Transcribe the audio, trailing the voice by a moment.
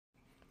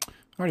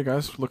Alrighty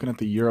guys, looking at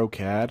the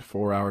EuroCAD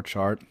 4-hour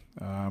chart.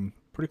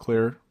 Pretty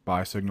clear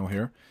buy signal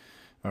here,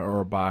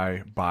 or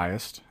buy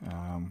biased.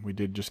 We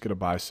did just get a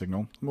buy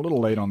signal. I'm a little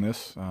late on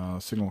this.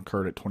 Signal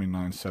occurred at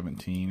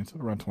 29.17. It's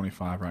around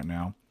 25 right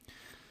now.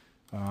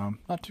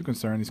 Not too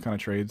concerned. These kind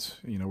of trades,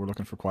 we're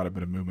looking for quite a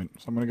bit of movement.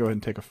 So I'm going to go ahead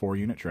and take a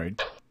 4-unit trade.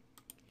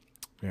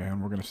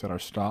 And we're going to set our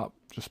stop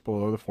just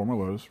below the former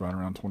lows, right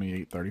around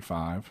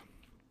 28.35.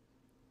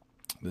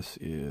 This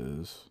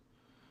is,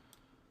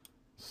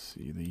 let's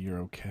see, the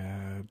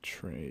EuroCAD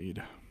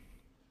trade.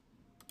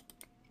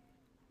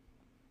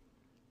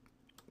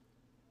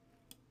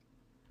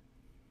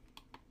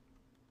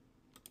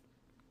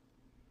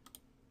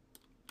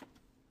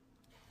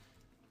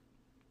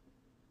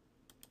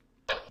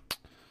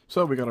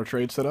 So we got our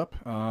trade set up.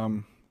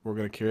 We're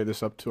going to carry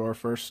this up to our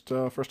first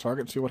target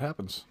and see what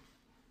happens.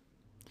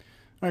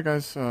 All right,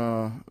 guys.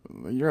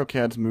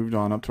 EuroCAD's moved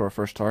on up to our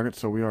first target,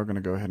 so we are going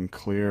to go ahead and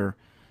clear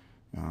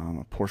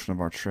a portion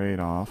of our trade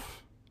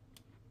off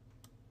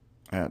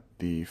at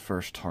the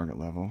first target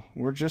level.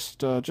 We're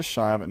just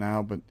shy of it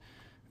now, but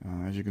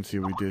as you can see,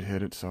 we did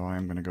hit it, so I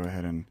am going to go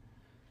ahead and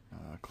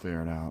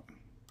clear it out,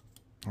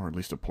 or at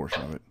least a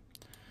portion of it.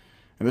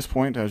 At this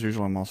point, as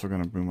usual, I'm also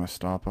going to move my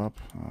stop up.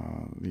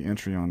 The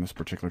entry on this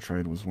particular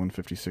trade was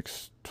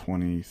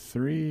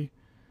 156.23.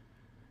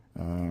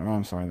 Oh,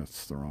 I'm sorry,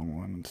 that's the wrong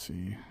one. Let's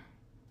see. I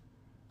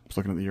was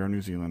looking at the Euro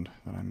New Zealand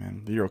that I'm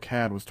in. The Euro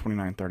CAD was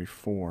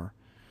 29.34.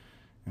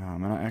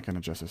 And I can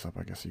adjust this up,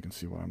 I guess, so you can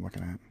see what I'm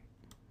looking at.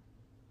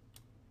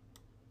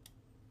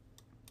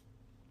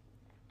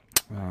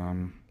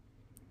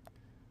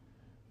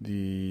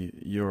 The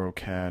Euro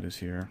CAD is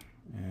here,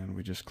 and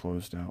we just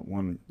closed out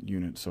 1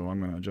 unit, so I'm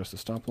going to adjust the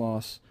stop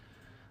loss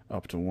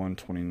up to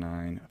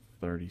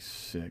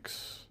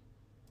 129.36.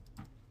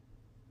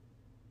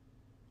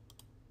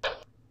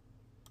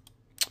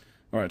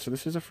 Alright, so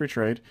this is a free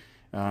trade,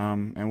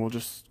 and we'll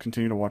just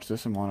continue to watch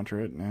this and monitor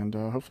it, and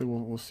hopefully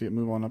we'll see it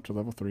move on up to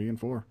level 3 and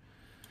 4.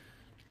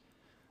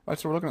 Alright,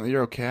 so we're looking at the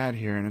EuroCAD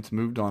here, and it's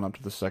moved on up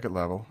to the second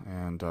level,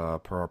 and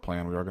per our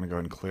plan, we are going to go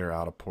ahead and clear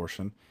out a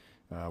portion.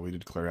 We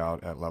did clear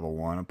out at level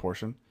 1 a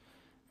portion,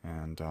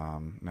 and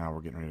now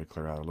we're getting ready to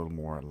clear out a little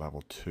more at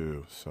level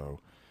 2. So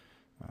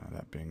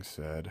that being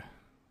said,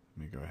 let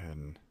me go ahead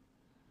and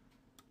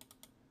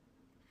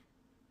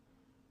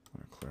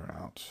clear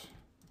out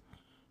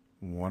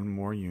 1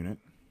 more unit.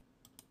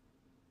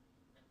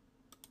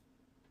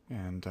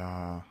 And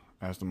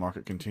as the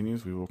market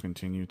continues, we will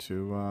continue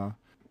to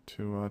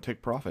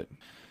take profit.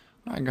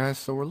 Alright guys,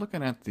 so we're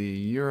looking at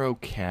the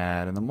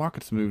EuroCAD, and the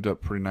market's moved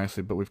up pretty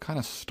nicely, but we've kind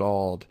of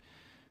stalled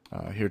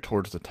here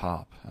towards the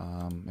top.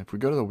 If we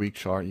go to the week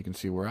chart, you can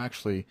see we're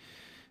actually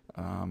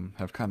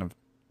have kind of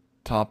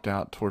topped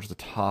out towards the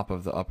top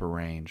of the upper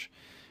range.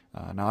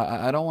 Now,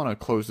 I don't want to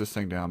close this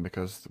thing down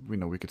because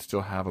we could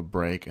still have a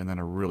break and then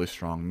a really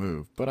strong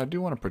move. But I do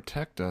want to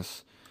protect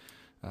us,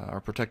 or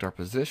protect our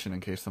position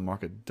in case the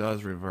market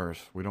does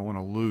reverse. We don't want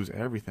to lose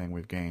everything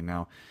we've gained.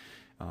 Now,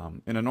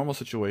 in a normal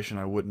situation,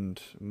 I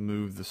wouldn't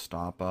move the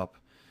stop up.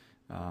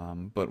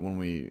 But when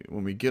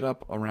we get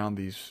up around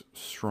these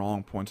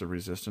strong points of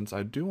resistance,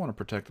 I do want to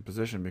protect the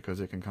position because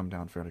it can come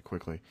down fairly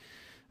quickly.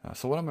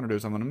 So what I'm going to do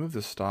is I'm going to move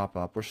the stop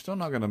up. We're still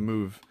not going to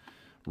move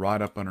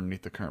right up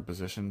underneath the current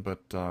position,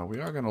 but we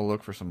are going to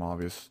look for some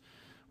obvious.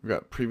 We've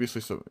got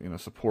previously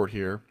support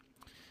here.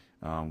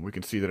 We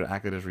can see that it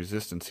acted as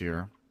resistance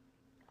here,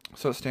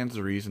 so it stands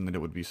to reason that it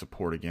would be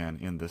support again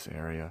in this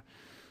area.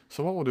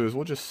 So what we'll do is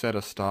we'll just set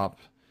a stop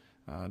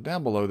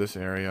down below this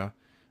area,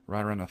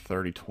 right around the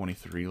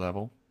 30.23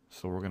 level.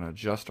 So we're going to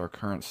adjust our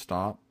current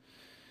stop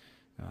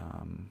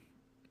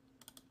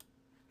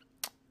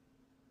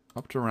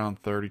up to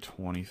around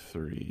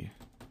 30.23.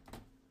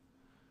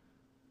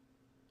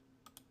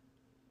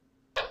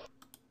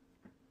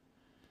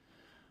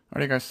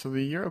 Alright guys, so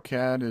the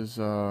EuroCAD is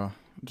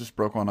just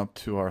broke on up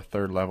to our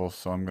third level,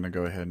 so I'm going to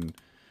go ahead and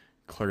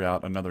clear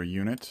out another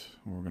unit.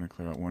 We're going to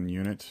clear out 1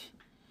 unit,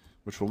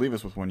 which will leave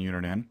us with 1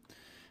 unit in.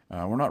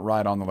 We're not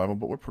right on the level,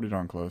 but we're pretty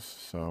darn close,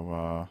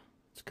 so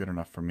it's good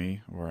enough for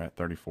me. We're at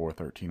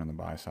 34.13 on the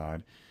buy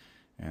side,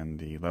 and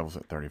the level's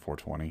at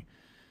 34.20.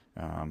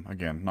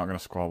 Again, not going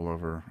to squabble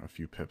over a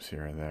few pips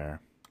here or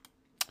there.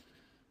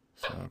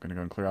 So I'm going to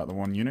go and clear out the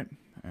 1 unit,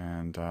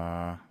 and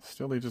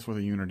still leaves us with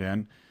a unit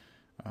in,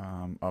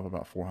 up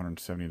about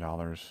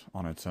 $470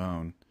 on its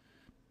own.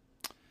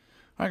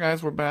 Alright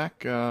guys, we're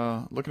back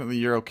looking at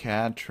the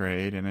EuroCAD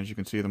trade, and as you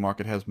can see, the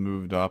market has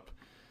moved up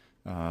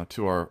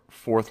to our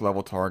 4th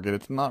level target.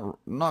 It's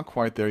not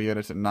quite there yet.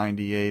 It's at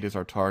 98 is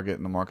our target,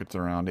 and the market's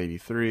around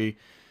 83.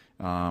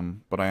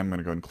 But I am going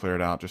to go and clear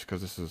it out just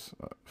because this is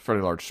a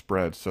fairly large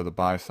spread, so the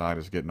buy side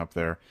is getting up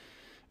there.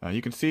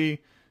 You can see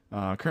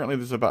currently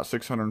there's about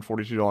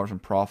 $642 in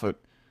profit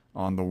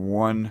on the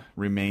 1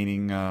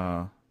 remaining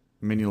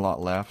mini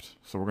lot left,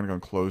 so we're going to go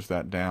and close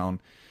that down.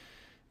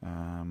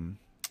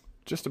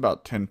 Just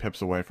about 10 pips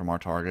away from our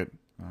target,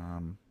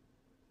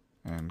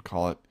 and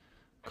call it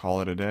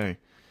a day.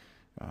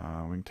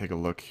 We can take a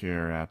look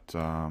here at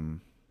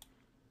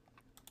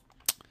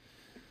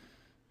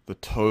the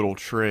total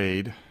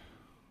trade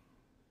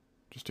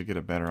just to get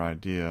a better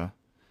idea.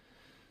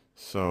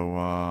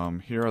 So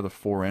here are the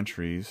 4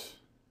 entries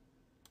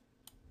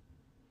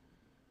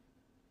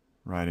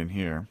right in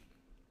here.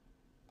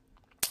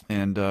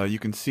 And you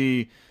can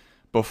see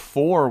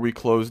before we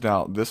closed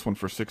out this one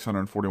for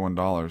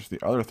 $641, the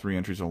other 3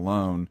 entries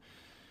alone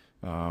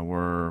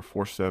were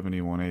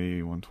 $470,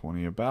 $180,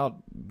 $120, about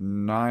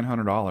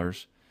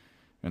 $900,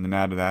 and then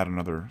add to that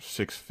another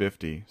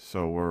 $650.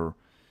 So we're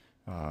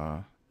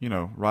you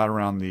know, right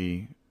around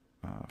the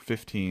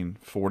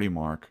 $1540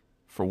 mark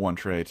for one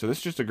trade. So this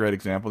is just a great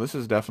example. This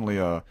is definitely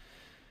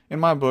in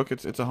my book,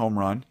 it's a home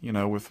run. You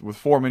know, with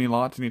 4 mini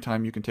lots,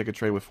 anytime you can take a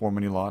trade with 4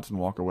 mini lots and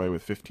walk away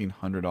with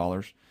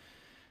 $1,500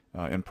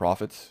 in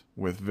profits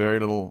with very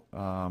little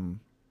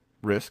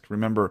risk.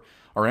 Remember,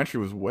 our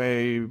entry was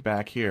way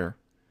back here,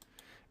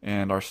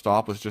 and our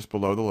stop was just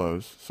below the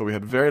lows, so we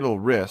had very little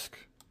risk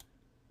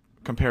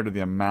compared to the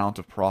amount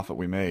of profit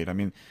we made. I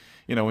mean,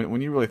 you know,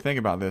 when you really think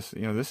about this,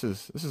 you know, this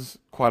is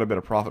quite a bit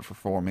of profit for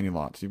 4 mini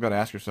lots. You've got to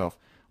ask yourself,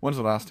 when's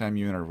the last time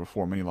you entered with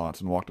 4 mini lots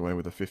and walked away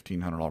with a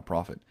 $1,500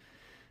 profit?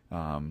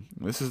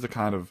 This is the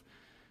kind of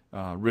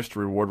risk to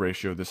reward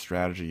ratio this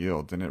strategy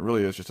yields, and it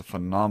really is just a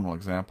phenomenal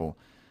example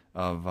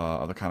of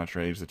the kind of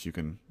trades that you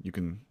can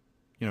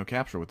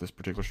capture with this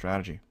particular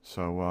strategy.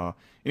 So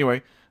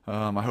anyway,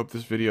 I hope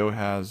this video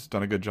has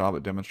done a good job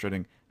at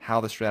demonstrating how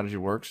the strategy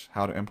works,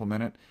 how to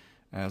implement it,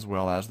 as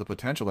well as the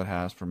potential it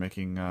has for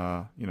making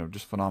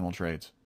just phenomenal trades.